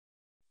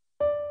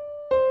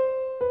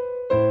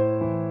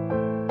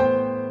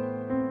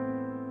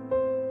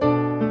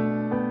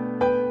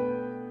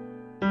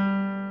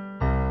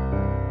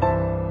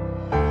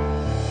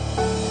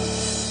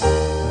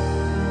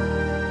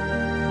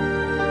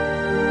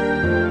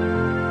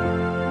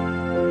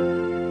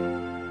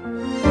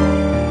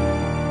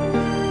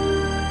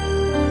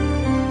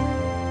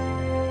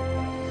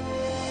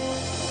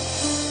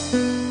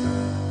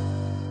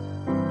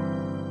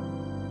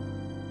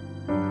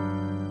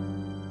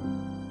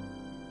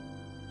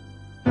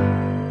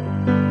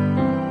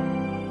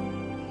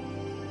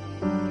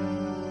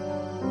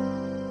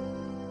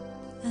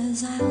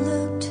As I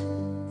looked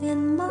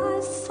in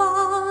my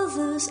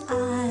father's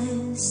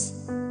eyes,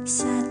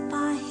 sat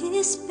by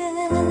his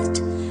bed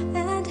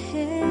and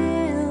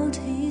held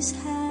his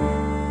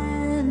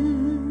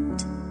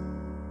hand,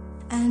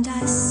 and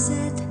I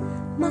said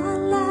my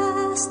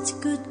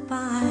last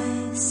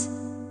goodbyes.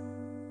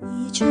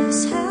 He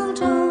just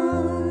held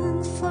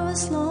on for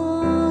as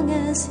long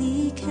as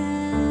he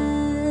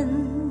can,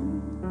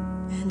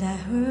 and I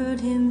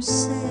heard him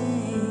say,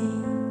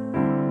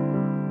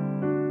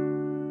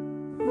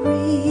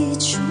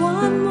 reach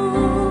one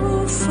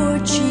more for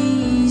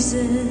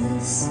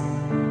Jesus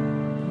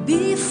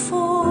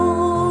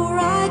before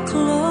I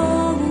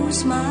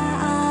close my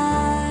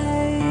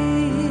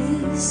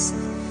eyes.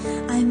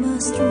 I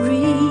must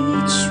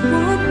reach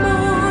one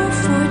more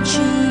for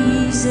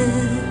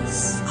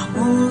Jesus. I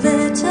won't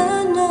let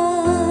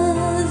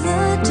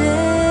another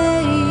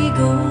day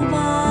go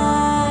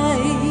by.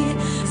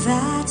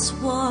 That's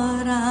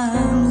what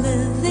I'm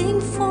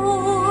living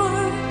for,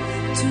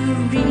 to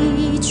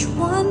reach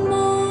one more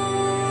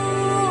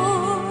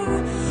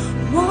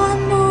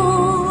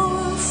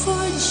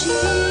for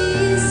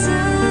Jesus.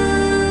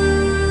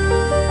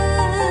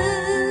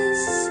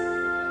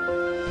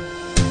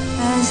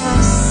 As I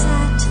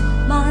sat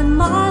by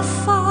my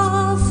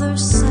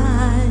father's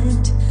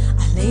side,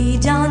 I lay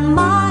down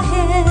my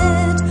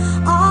head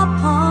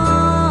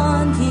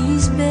upon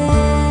his bed,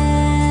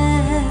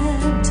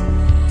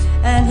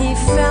 and he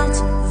felt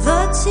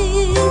the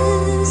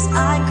tears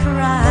I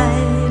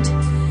cried,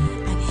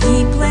 and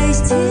he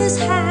placed his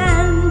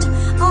hand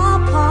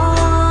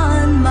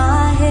upon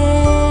my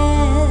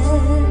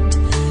head,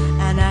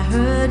 and I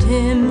heard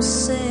him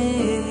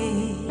say,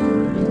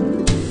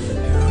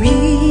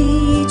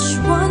 reach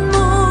one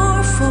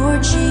more for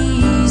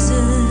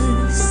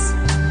Jesus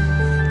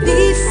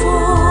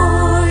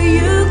before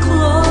you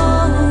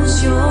close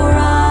your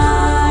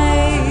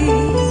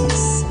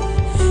eyes.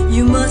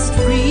 You must